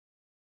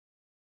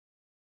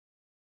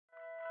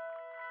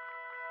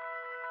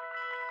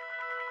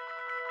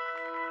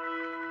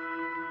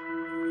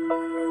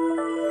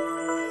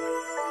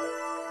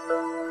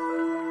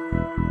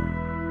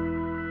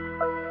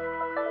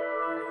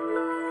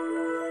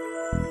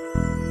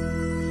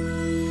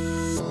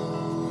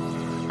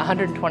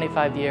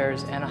125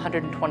 years and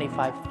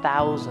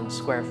 125,000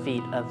 square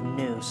feet of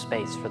new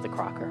space for the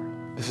Crocker.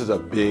 This is a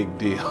big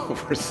deal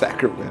for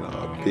Sacramento,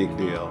 a big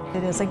deal.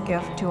 It is a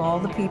gift to all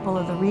the people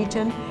of the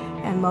region,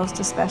 and most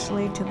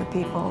especially to the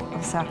people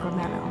of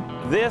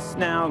Sacramento. This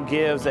now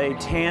gives a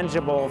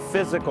tangible,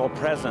 physical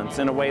presence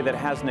in a way that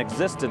hasn't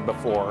existed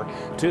before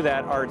to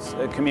that arts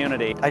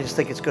community. I just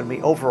think it's going to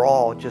be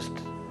overall just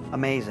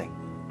amazing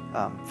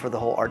for the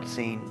whole art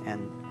scene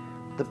and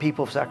the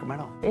people of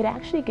Sacramento. It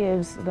actually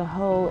gives the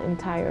whole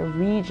entire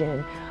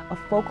region a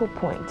focal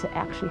point to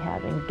actually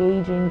have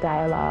engaging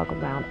dialogue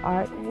around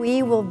art.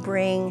 We will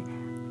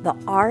bring the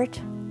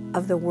art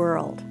of the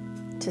world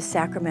to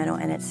Sacramento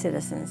and its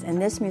citizens,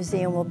 and this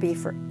museum will be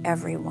for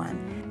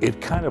everyone.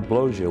 It kind of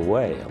blows you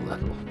away a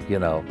little, you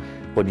know,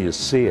 when you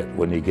see it,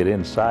 when you get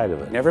inside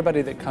of it.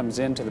 Everybody that comes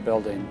into the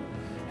building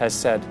has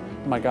said,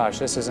 oh my gosh,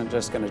 this isn't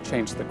just going to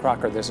change the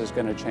Crocker, this is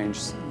going to change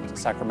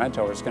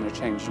Sacramento, or it's going to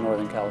change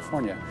Northern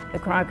California. The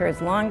Crocker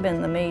has long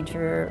been the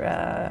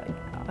major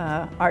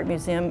art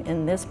museum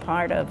in this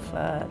part of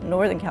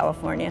Northern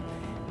California,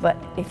 but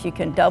if you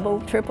can double,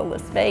 triple the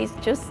space,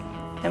 just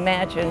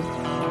imagine.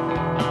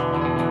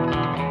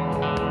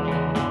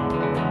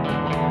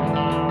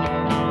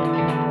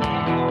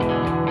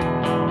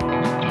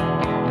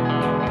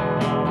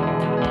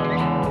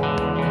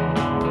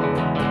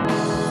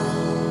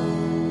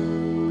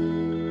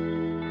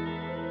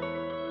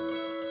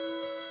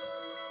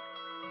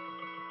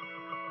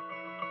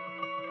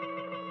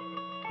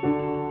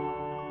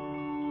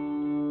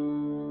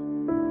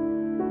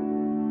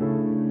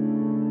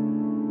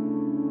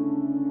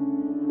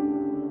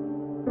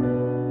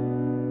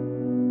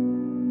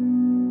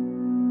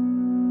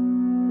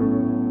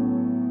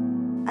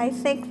 I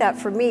think that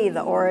for me,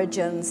 the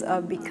origins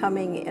of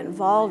becoming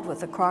involved with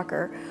the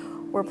Crocker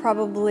were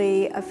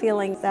probably a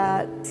feeling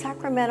that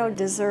Sacramento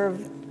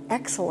deserved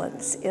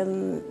excellence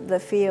in the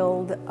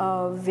field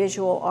of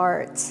visual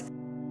arts.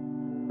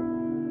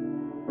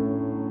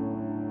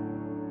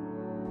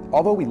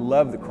 Although we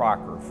love the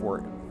Crocker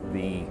for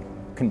the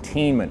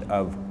containment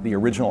of the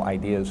original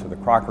ideas of the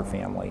Crocker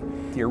family,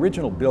 the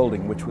original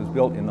building, which was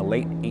built in the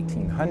late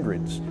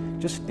 1800s,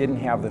 just didn't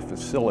have the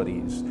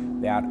facilities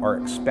that are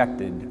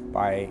expected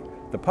by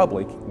the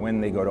public when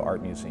they go to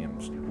art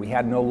museums. We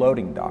had no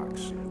loading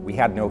docks. We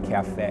had no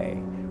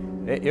cafe.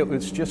 It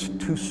was just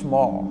too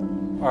small.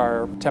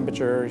 Our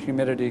temperature,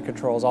 humidity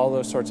controls, all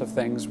those sorts of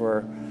things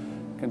were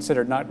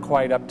considered not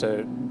quite up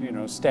to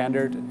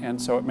standard,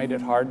 and so it made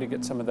it hard to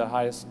get some of the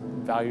highest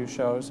value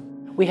shows.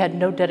 We had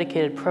no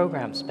dedicated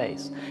program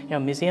space.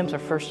 Museums are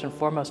first and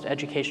foremost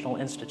educational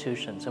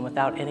institutions, and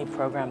without any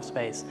program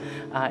space,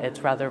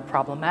 it's rather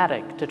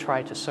problematic to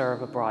try to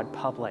serve a broad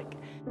public.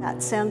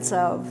 That sense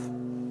of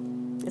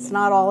it's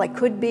not all it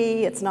could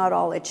be, it's not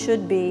all it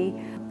should be,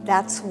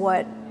 that's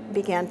what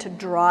began to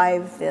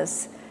drive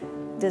this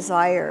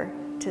desire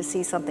to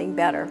see something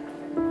better.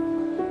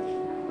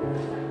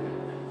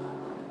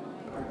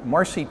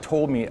 Marcy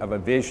told me of a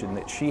vision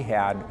that she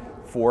had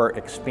for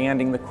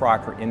expanding the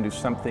Crocker into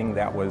something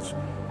that was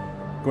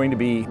going to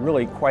be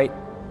really quite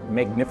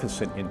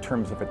magnificent in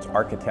terms of its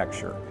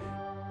architecture.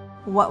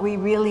 What we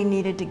really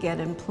needed to get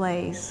in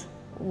place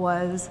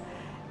was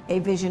a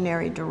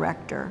visionary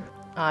director.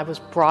 I was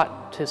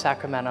brought to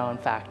Sacramento, in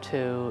fact,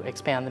 to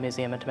expand the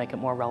museum and to make it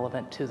more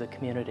relevant to the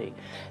community.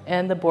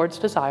 And the board's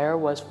desire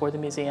was for the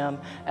museum,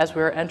 as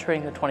we were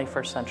entering the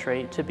 21st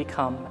century, to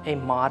become a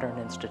modern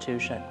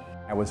institution.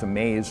 I was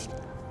amazed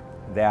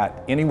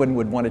that anyone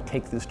would want to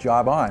take this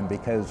job on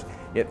because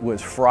it was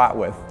fraught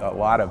with a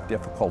lot of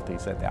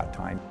difficulties at that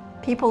time.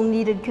 People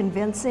needed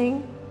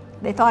convincing.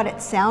 They thought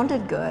it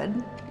sounded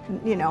good.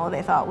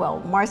 They thought,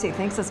 well, Marcy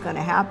thinks it's going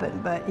to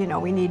happen, but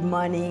we need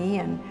money,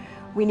 and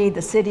we need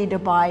the city to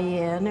buy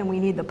in, and we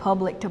need the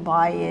public to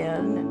buy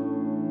in.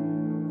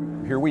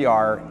 Here we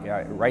are,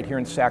 right here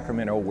in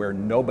Sacramento, where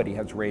nobody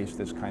has raised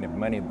this kind of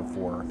money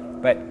before.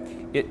 But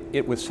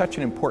it was such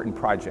an important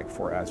project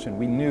for us, and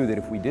we knew that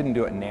if we didn't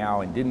do it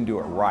now and didn't do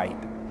it right,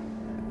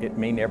 it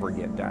may never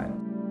get done.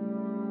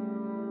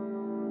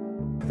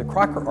 The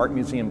Crocker Art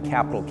Museum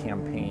Capital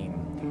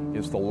Campaign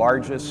is the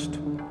largest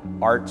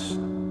arts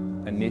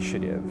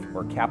initiative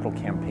or capital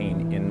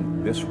campaign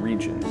in this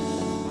region.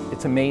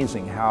 It's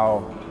amazing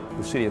how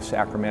the city of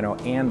Sacramento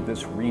and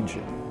this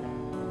region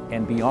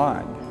and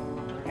beyond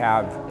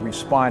have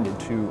responded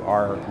to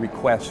our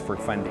requests for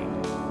funding.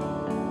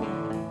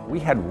 We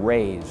had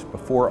raised,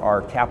 before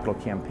our capital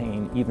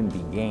campaign even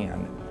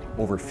began,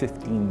 over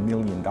 $15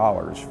 million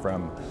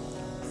from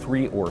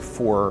 3 or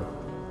 4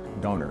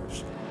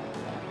 donors.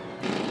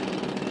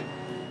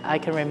 I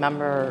can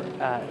remember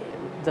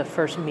the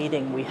first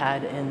meeting we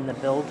had in the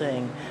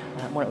building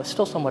when it was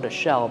still somewhat a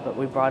shell, but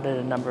we brought in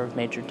a number of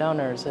major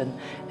donors,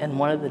 and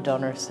one of the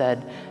donors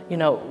said,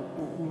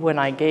 when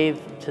I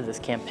gave to this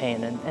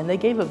campaign, and they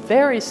gave a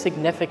very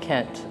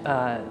significant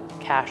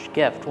cash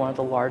gift, one of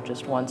the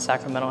largest ones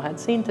Sacramento had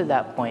seen to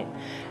that point,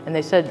 and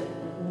they said,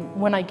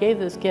 When I gave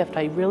this gift,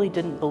 I really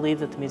didn't believe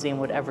that the museum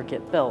would ever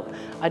get built.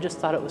 I just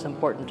thought it was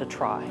important to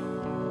try.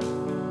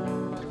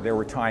 There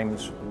were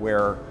times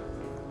where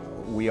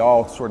we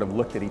all sort of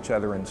looked at each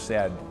other and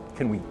said,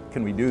 can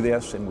we do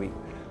this? And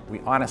we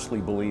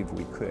honestly believed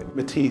we could.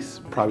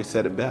 Matisse probably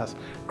said it best.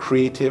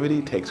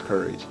 Creativity takes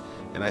courage.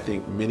 And I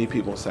think many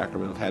people in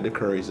Sacramento have had the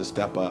courage to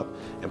step up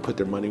and put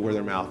their money where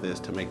their mouth is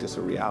to make this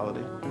a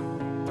reality.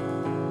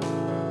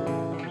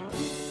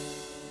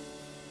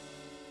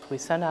 We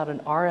sent out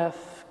an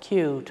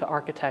RFQ to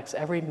architects,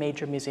 every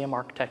major museum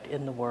architect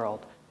in the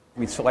world.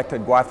 We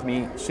selected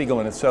Gwathmey, Siegel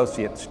and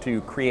Associates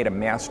to create a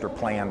master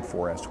plan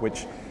for us,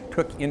 which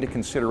took into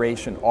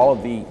consideration all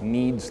of the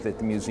needs that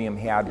the museum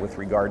had with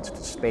regards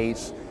to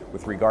space,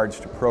 with regards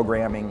to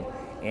programming,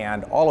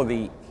 and all of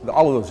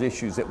those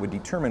issues that would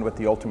determine what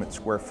the ultimate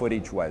square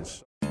footage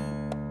was.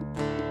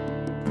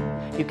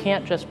 You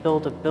can't just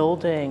build a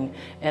building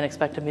and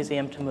expect a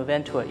museum to move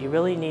into it. You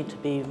really need to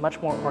be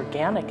much more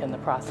organic in the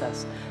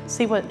process.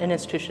 See what an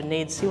institution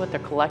needs, see what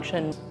their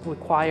collection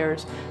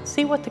requires,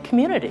 see what the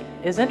community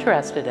is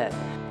interested in.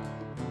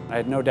 I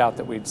had no doubt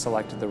that we'd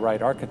selected the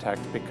right architect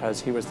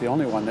because he was the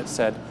only one that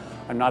said,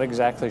 I'm not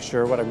exactly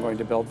sure what I'm going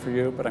to build for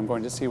you, but I'm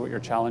going to see what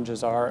your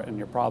challenges are and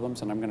your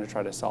problems, and I'm going to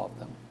try to solve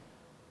them.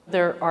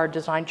 There are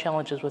design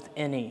challenges with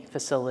any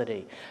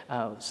facility.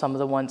 Some of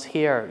the ones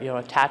here,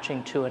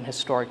 attaching to an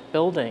historic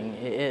building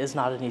is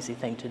not an easy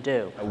thing to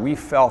do. We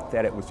felt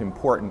that it was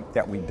important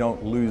that we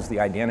don't lose the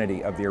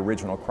identity of the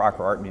original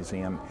Crocker Art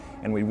Museum,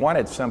 and we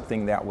wanted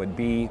something that would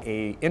be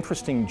an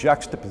interesting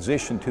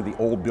juxtaposition to the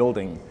old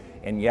building,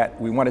 and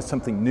yet we wanted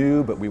something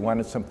new, but we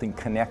wanted something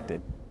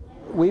connected.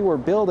 We were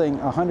building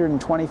a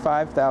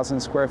 125,000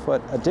 square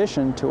foot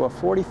addition to a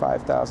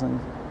 45,000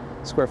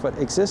 square foot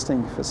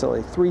existing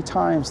facility, 3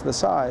 times the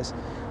size.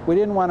 We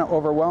didn't want to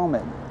overwhelm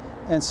it.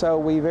 And so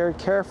we very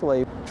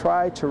carefully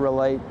tried to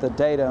relate the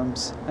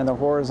datums and the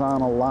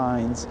horizontal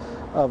lines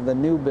of the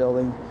new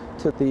building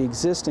to the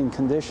existing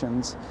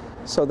conditions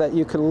so that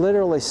you could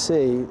literally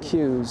see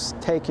cues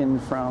taken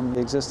from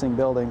the existing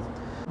building.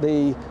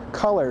 The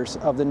colors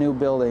of the new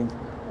building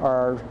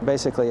are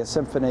basically a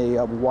symphony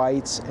of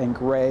whites and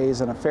grays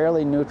and a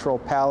fairly neutral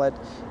palette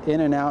in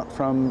and out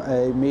from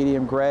a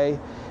medium gray.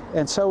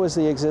 And so is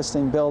the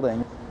existing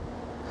building.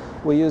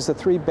 We use the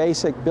 3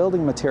 basic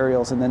building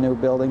materials in the new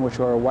building, which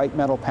are a white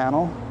metal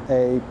panel,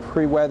 a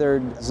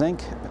pre-weathered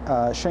zinc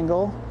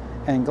shingle,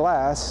 and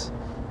glass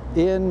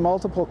in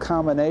multiple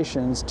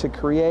combinations to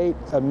create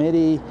a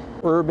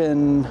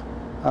midi-urban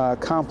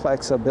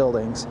complex of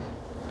buildings.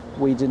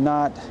 We did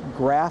not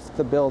graft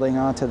the building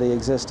onto the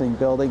existing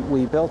building.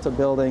 We built a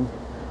building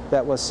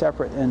that was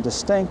separate and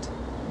distinct,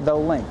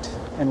 though linked.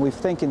 And we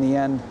think in the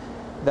end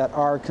that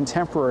our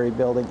contemporary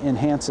building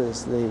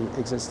enhances the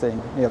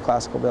existing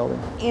neoclassical building.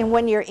 And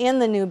when you're in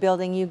the new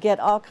building, you get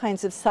all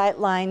kinds of sight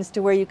lines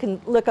to where you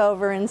can look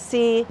over and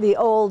see the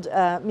old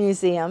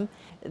museum.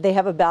 They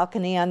have a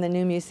balcony on the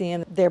new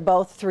museum. They're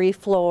both 3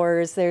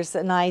 floors. There's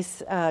a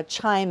nice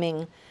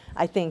chiming,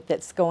 I think,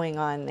 that's going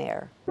on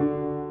there.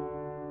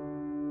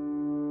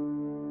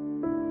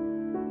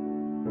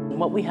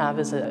 What we have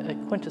is a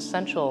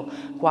quintessential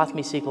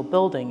Gwathmey Siegel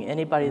building.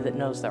 Anybody that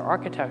knows their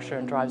architecture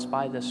and drives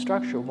by this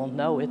structure will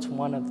know it's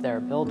one of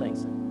their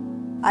buildings.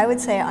 I would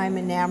say I'm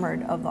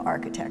enamored of the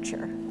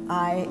architecture.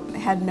 I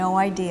had no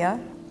idea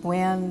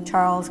when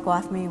Charles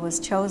Gwathmey was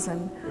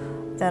chosen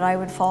that I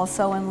would fall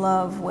so in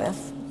love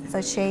with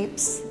the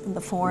shapes, and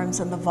the forms,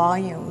 and the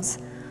volumes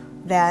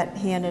that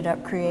he ended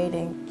up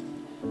creating.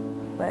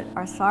 But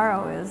our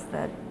sorrow is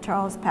that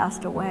Charles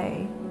passed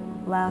away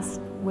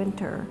last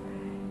winter,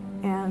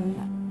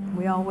 and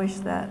we all wish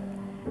that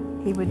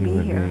he would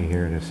be here. Be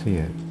here to see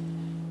it.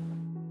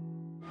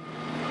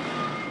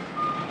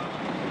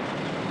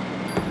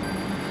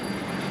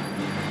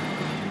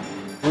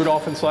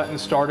 Rudolph and Sletton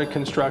started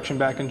construction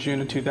back in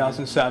June of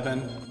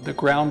 2007. The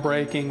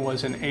groundbreaking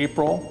was in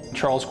April.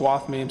 Charles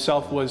Gwathmey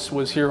himself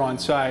was here on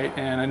site,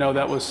 and I know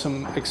that was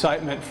some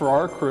excitement for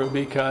our crew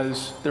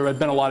because there had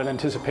been a lot of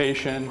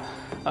anticipation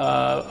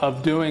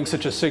of doing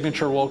such a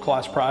signature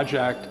world-class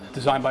project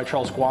designed by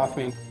Charles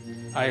Gwathmey.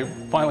 I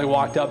finally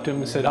walked up to him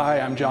and said,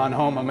 "Hi, I'm John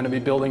Home. I'm going to be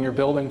building your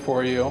building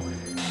for you."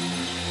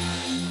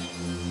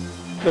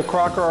 The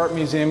Crocker Art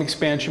Museum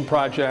expansion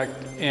project,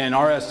 in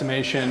our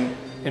estimation,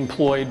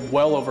 employed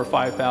well over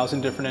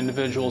 5,000 different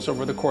individuals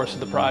over the course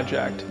of the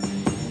project.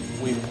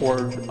 We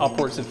poured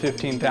upwards of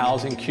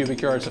 15,000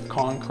 cubic yards of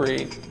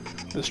concrete.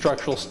 The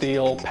structural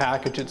steel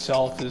package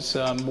itself is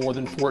more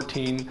than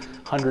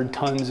 1,400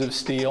 tons of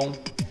steel.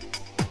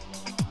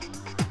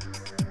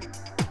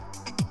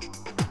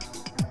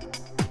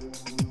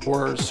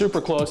 We're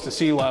super close to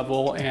sea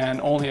level and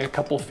only a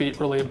couple feet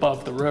really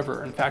above the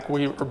river. In fact,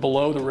 we are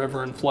below the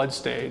river in flood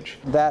stage.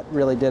 That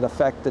really did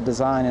affect the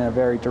design in a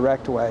very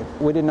direct way.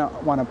 We did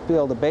not want to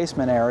build a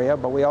basement area,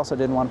 but we also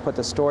didn't want to put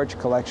the storage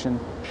collection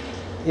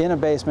in a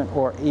basement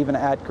or even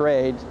at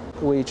grade.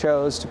 We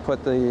chose to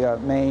put the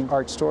main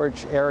art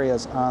storage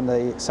areas on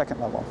the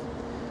second level.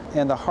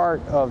 And the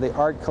heart of the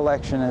art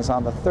collection is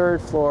on the 3rd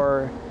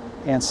floor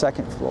and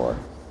 2nd floor.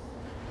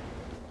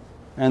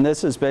 And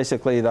this is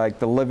basically like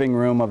the living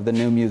room of the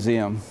new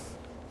museum.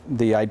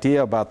 The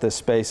idea about this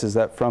space is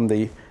that from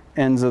the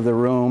ends of the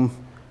room,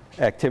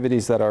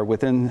 activities that are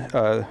within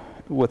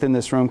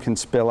this room can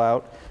spill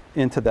out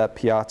into that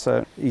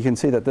piazza. You can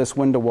see that this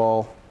window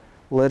wall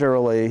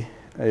literally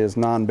is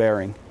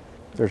non-bearing.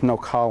 There's no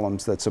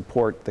columns that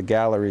support the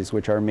galleries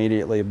which are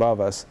immediately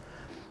above us.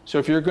 So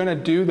if you're going to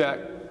do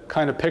that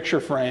kind of picture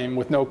frame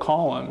with no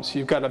columns,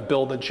 you've got to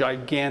build a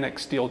gigantic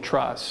steel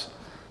truss.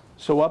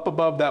 So up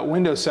above that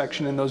window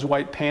section in those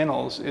white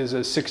panels is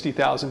a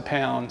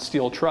 60,000-pound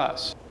steel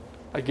truss.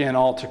 Again,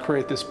 all to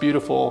create this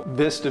beautiful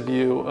vista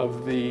view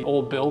of the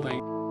old building.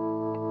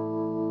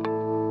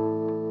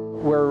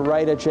 We're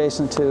right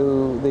adjacent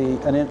to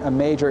a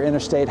major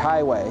interstate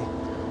highway.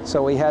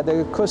 So we had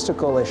the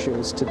acoustical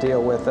issues to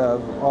deal with,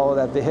 all of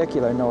that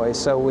vehicular noise.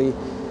 So we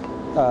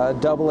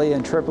doubly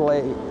and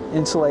triply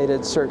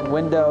insulated certain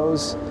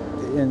windows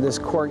in this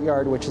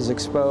courtyard, which is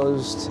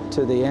exposed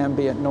to the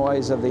ambient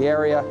noise of the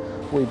area.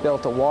 We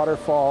built a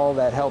waterfall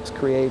that helps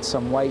create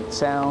some white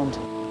sound.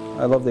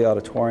 I love the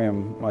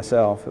auditorium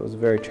myself. It was a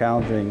very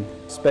challenging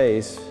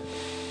space.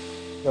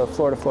 The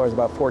floor to floor is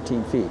about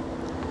 14 feet.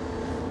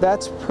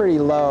 That's pretty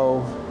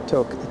low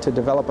to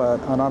develop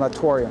an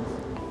auditorium.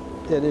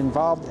 It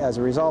involved, as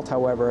a result,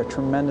 however, a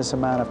tremendous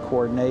amount of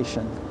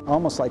coordination,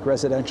 almost like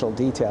residential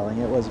detailing.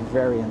 It was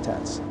very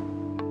intense.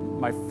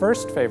 My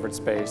first favorite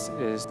space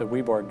is the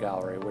Weborg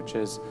Gallery, which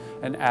is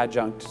an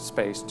adjunct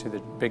space to the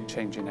big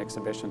changing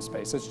exhibition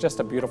space. It's just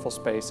a beautiful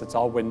space. It's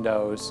all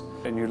windows,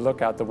 and you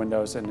look out the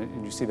windows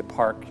and you see the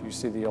park, you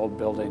see the old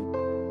building.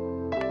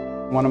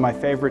 One of my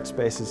favorite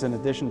spaces, in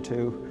addition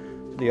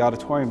to the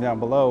auditorium down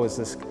below, is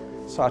this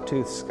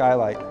Sawtooth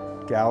Skylight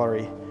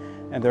Gallery.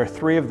 And there are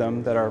 3 of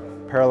them that are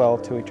parallel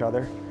to each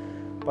other,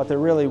 but they're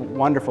really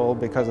wonderful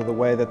because of the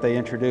way that they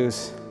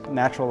introduce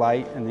natural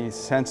light and the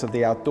sense of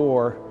the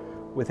outdoor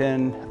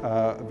within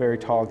a very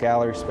tall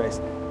gallery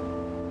space.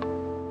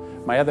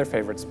 My other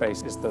favorite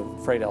space is the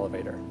freight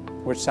elevator,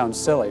 which sounds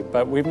silly,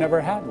 but we've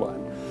never had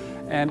one.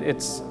 And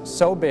it's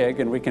so big,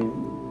 and we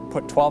can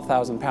put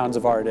 12,000 pounds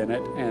of art in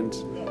it, and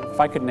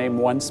if I could name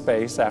one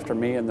space after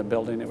me in the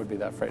building, it would be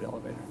that freight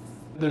elevator.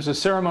 There's a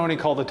ceremony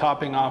called the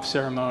topping off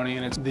ceremony,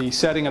 and it's the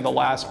setting of the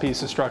last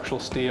piece of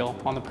structural steel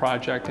on the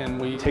project. And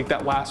we take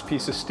that last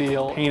piece of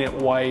steel, paint it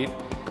white,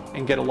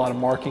 and get a lot of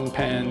marking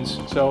pens.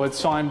 So it's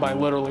signed by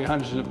literally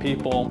hundreds of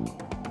people.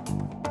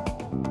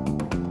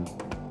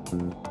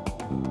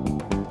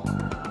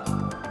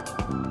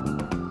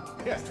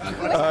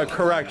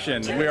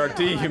 Correction, we are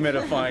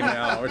dehumidifying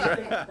now.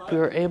 We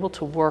were able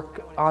to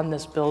work on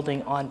this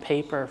building on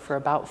paper for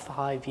about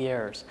 5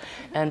 years.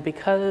 And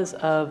because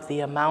of the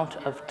amount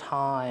of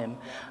time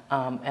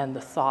and the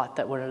thought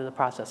that went into the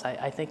process,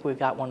 I think we've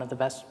got one of the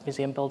best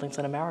museum buildings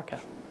in America.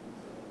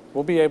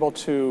 We'll be able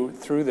to,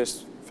 through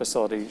this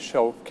facility,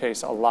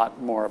 showcase a lot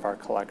more of our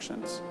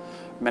collections.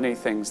 Many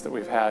things that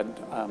we've had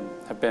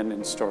have been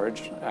in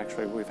storage.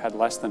 Actually, we've had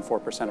less than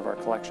 4% of our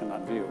collection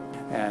on view.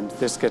 And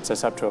this gets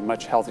us up to a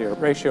much healthier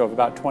ratio of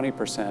about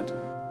 20%.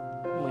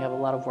 We have a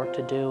lot of work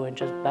to do in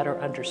just better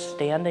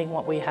understanding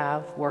what we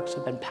have. Works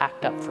have been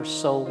packed up for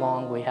so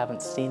long we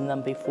haven't seen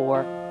them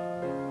before.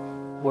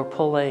 We're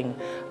pulling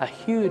a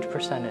huge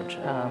percentage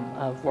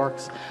of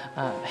works,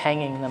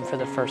 hanging them for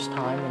the first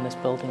time when this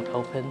building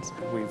opens.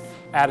 We've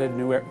added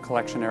new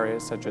collection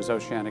areas such as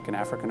oceanic and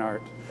African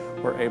art.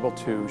 We're able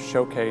to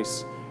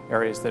showcase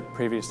areas that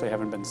previously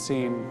haven't been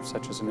seen,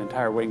 such as an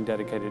entire wing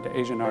dedicated to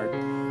Asian art.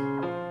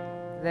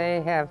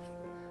 They have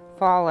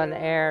fallen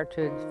heir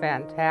to a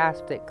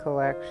fantastic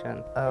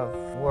collection of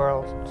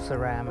world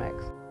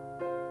ceramics.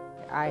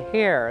 I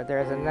hear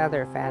there's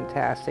another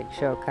fantastic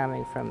show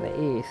coming from the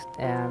East,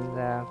 and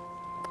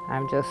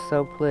I'm just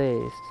so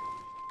pleased.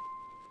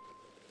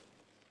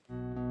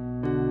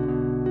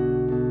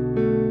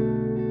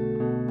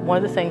 One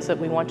of the things that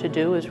we want to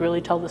do is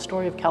really tell the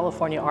story of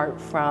California art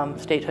from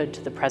statehood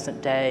to the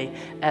present day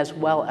as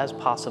well as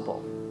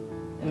possible.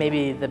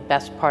 Maybe the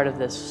best part of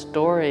this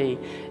story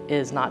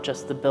is not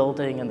just the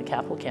building and the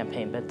capital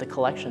campaign, but the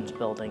collections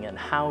building and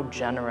how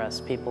generous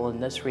people in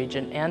this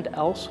region and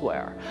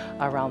elsewhere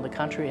around the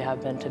country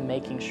have been to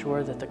making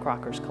sure that the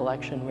Crocker's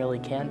collection really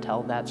can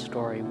tell that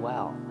story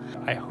well.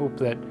 I hope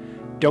that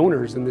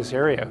donors in this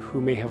area who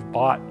may have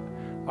bought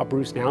a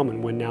Bruce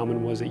Nauman when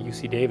Nauman was at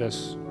UC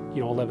Davis,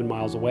 11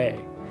 miles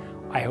away,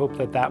 I hope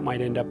that that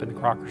might end up in the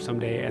Crocker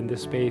someday, and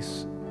this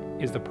space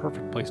is the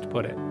perfect place to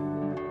put it.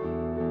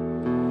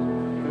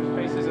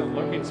 Isn't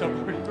looking so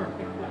pretty.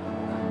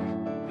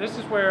 This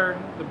is where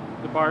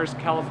the bar's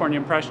California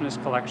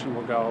Impressionist collection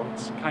will go.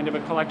 It's kind of a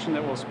collection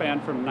that will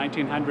span from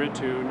 1900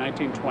 to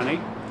 1920.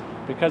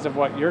 Because of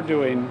what you're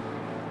doing,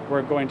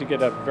 we're going to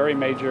get a very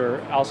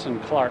major Alson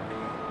Clark,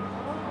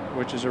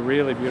 which is a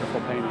really beautiful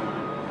painting.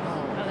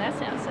 Oh, that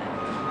sounds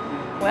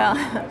sad.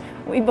 Well,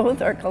 we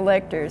both are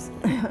collectors.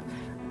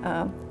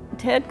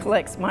 Ted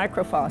collects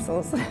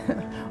microfossils,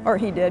 or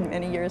he did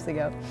many years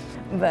ago,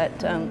 but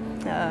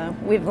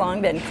we've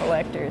long been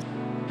collectors.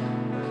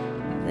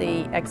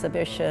 The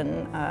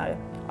exhibition,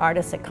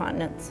 Artists at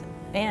Continents,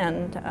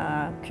 and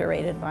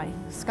curated by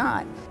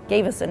Scott,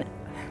 gave us an,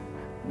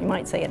 you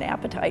might say, an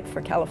appetite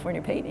for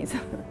California paintings.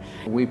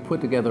 We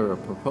put together a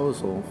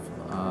proposal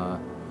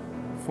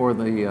for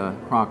the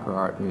Crocker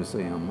Art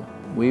Museum.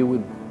 We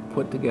would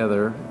put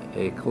together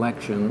a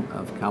collection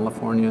of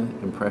California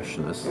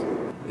Impressionists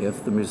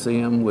if the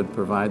museum would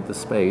provide the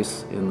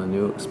space in the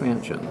new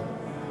expansion.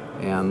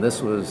 And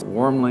this was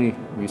warmly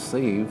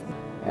received,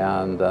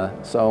 and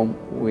so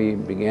we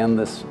began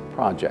this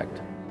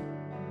project.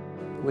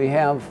 We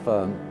have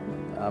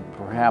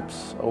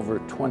perhaps over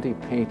 20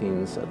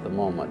 paintings at the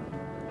moment,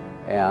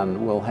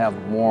 and we'll have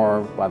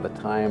more by the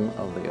time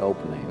of the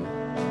opening.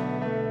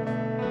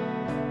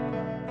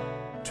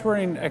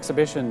 Touring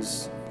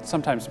exhibitions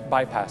sometimes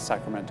bypass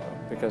Sacramento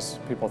because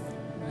people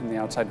in the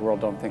outside world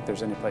don't think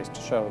there's any place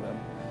to show them.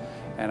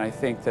 And I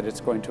think that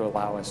it's going to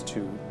allow us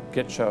to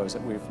get shows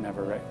that we've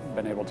never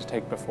been able to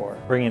take before.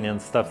 Bringing in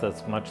stuff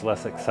that's much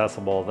less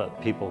accessible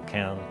that people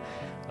can,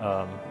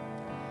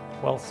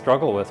 well,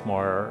 struggle with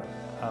more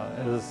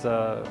is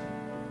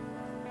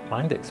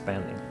mind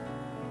expanding.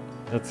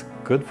 It's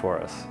good for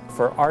us.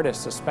 For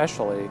artists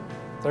especially,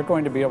 they're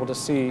going to be able to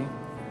see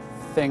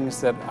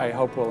things that I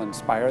hope will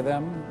inspire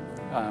them,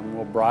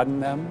 will broaden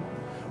them,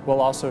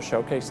 will also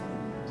showcase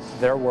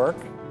their work.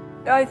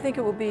 I think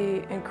it will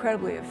be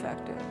incredibly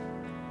effective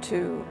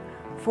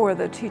for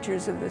the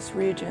teachers of this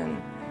region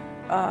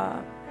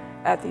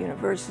at the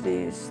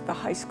universities, the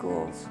high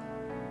schools,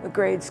 the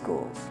grade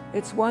schools.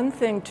 It's one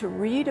thing to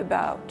read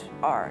about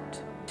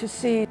art, to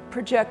see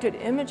projected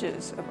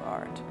images of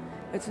art.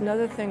 It's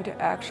another thing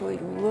to actually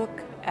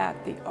look at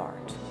the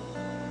art.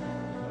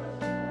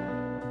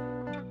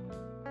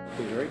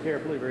 Very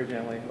carefully, very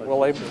gently.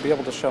 We'll be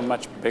able to show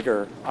much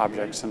bigger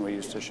objects than we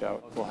used to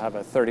show. We'll have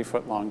a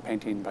 30-foot long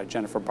painting by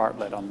Jennifer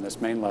Bartlett on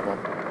this main level.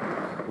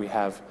 We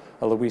have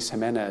a Luis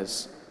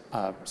Jimenez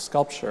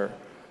sculpture,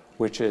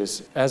 which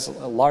is as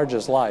large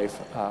as life,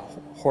 a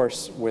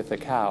horse with a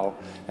cow,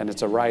 and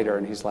it's a rider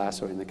and he's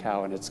lassoing the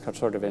cow, and it's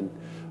sort of in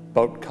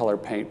boat color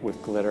paint with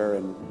glitter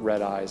and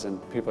red eyes, and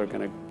people are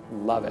going to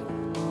love it.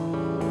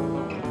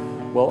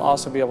 We'll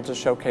also be able to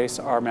showcase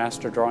our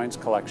master drawings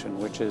collection,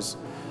 which has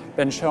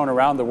been shown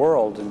around the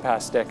world in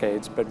past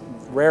decades, but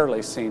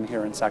rarely seen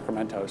here in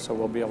Sacramento. So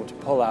we'll be able to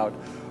pull out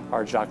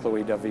our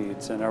Jacques-Louis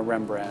Davids and our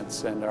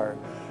Rembrandts and our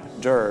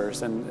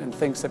Dürers and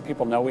things that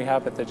people know we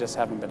have, but they just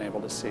haven't been able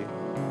to see.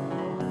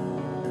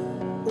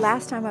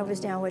 Last time I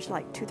was down, which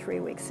like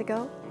 2-3 weeks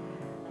ago,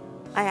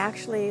 I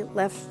actually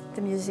left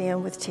the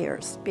museum with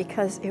tears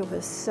because it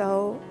was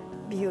so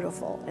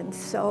beautiful and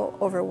so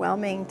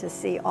overwhelming to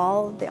see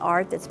all the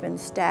art that's been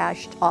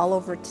stashed all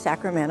over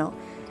Sacramento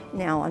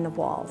now on the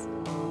walls.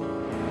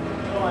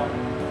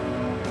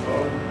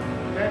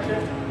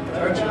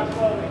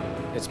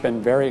 It's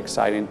been very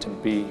exciting to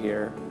be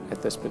here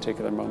at this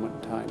particular moment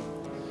in time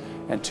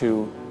and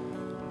to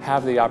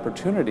have the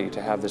opportunity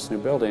to have this new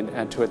building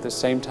and to at the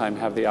same time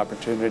have the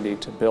opportunity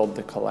to build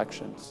the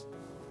collections.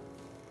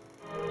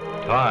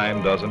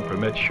 Time doesn't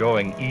permit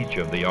showing each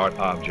of the art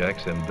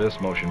objects in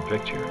this motion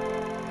picture.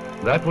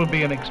 That will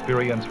be an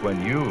experience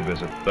when you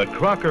visit the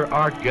Crocker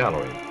Art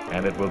Gallery,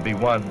 and it will be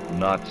one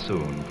not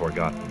soon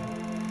forgotten.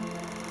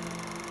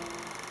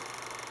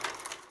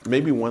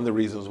 Maybe one of the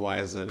reasons why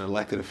as an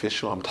elected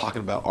official I'm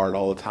talking about art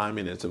all the time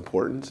and its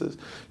importance is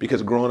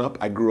because growing up,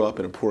 I grew up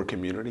in a poor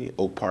community,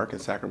 Oak Park in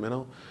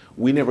Sacramento.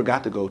 We never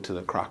got to go to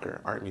the Crocker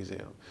Art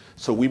Museum.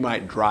 So we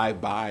might drive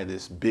by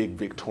this big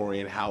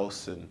Victorian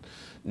house and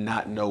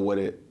not know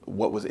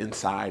what was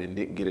inside and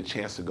didn't get a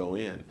chance to go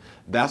in.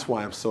 That's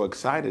why I'm so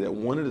excited that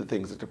one of the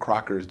things that the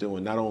Crocker is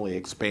doing, not only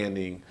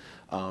expanding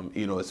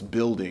its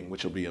building,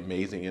 which will be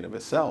amazing in of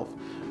itself,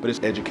 but its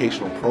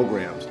educational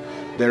programs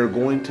that are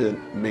going to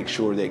make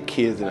sure that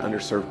kids in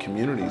underserved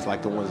communities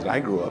like the ones that I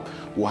grew up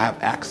will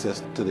have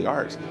access to the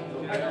arts.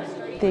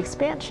 The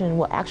expansion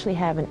will actually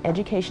have an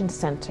education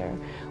center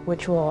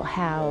which will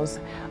house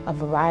a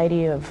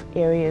variety of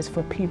areas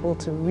for people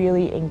to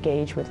really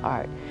engage with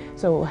art.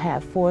 So we'll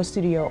have 4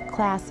 studio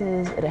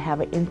classes, it'll have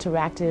an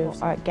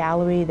interactive art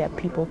gallery that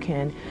people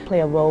can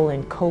play a role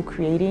in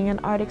co-creating an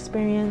art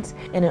experience,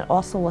 and it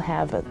also will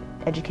have an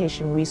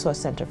education resource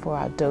center for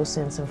our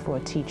docents and for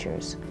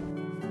teachers.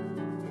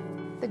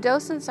 The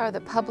docents are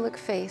the public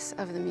face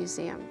of the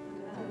museum.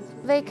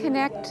 They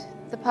connect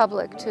the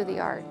public to the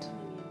art.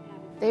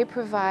 They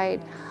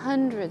provide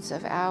hundreds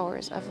of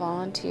hours of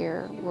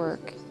volunteer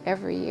work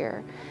every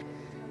year.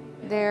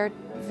 They're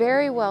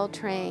very well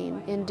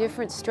trained in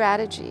different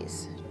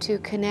strategies to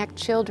connect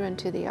children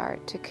to the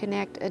art, to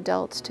connect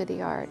adults to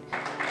the art.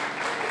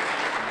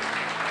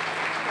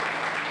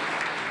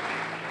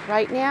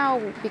 Right now,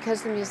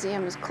 because the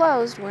museum is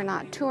closed, we're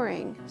not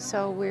touring,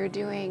 so we're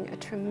doing a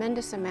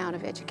tremendous amount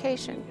of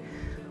education.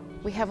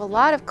 We have a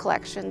lot of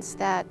collections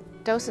that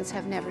docents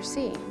have never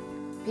seen.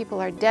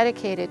 People are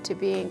dedicated to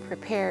being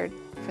prepared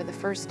for the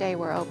first day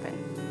we're open.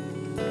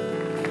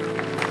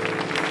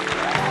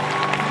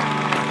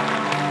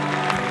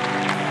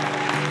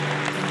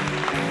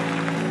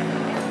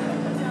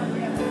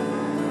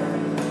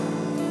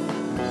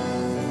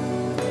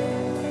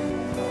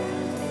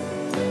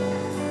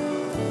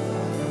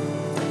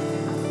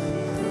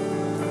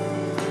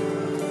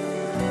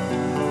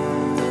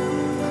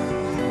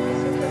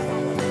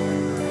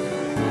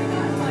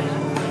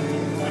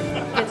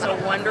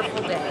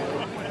 wonderful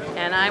day.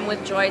 And I'm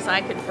with Joyce.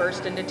 I could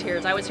burst into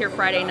tears. I was here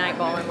Friday night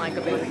bawling like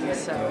a baby,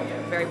 so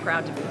very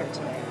proud to be here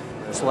today.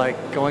 It's like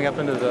going up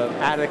into the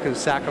attic of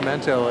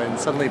Sacramento and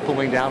suddenly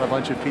pulling down a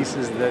bunch of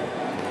pieces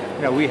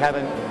that we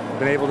haven't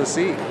been able to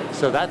see.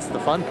 So that's the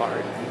fun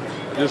part.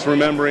 Just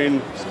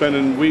remembering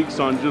spending weeks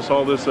on just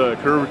all this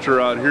curvature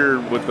out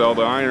here with all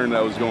the iron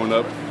that was going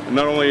up. And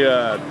not only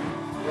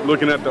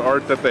looking at the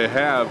art that they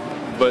have,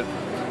 but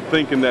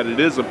thinking that it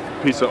is a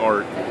piece of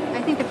art.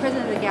 I think the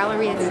president of the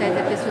gallery had said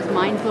that this was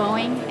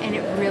mind-blowing, and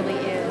it really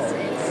is.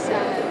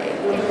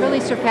 It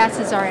really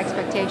surpasses our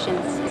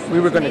expectations. We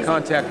were going to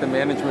contact the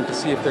management to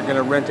see if they're going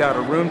to rent out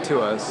a room to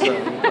us, so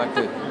we'd like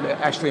to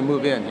actually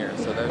move in here,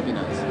 so that would be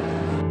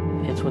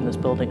nice. It's when this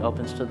building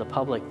opens to the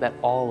public that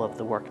all of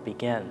the work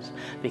begins,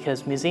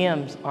 because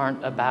museums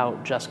aren't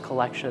about just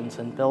collections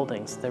and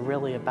buildings. They're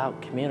really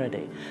about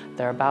community.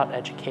 They're about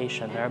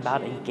education. They're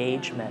about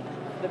engagement.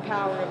 The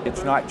power of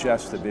It's not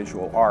just the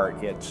visual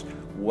art, it's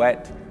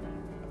what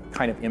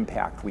kind of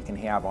impact we can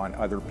have on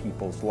other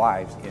people's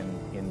lives,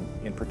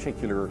 in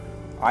particular,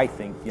 I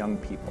think, young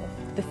people.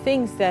 the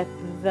things that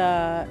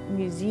the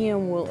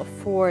museum will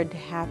afford to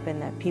happen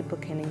that people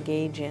can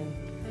engage in.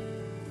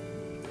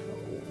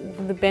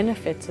 The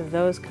benefits of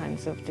those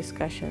kinds of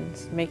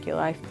discussions make your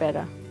life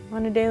better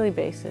on a daily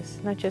basis,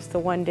 not just the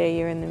one day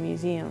you're in the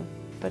museum,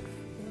 but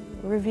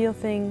reveal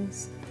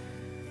things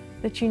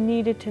that you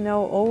needed to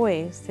know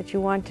always, that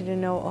you wanted to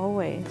know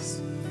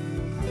always.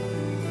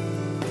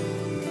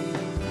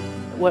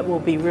 What will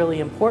be really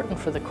important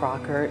for the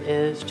Crocker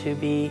is to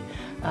be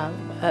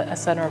a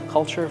center of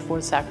culture for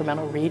the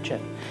Sacramento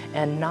region,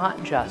 and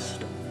not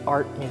just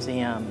art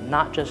museum,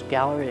 not just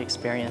gallery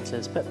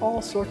experiences, but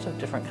all sorts of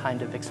different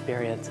kind of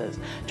experiences.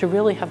 To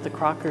really have the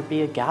Crocker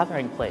be a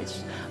gathering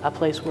place, a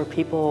place where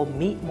people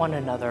meet one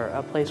another,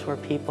 a place where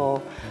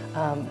people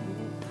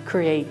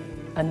create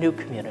a new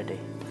community.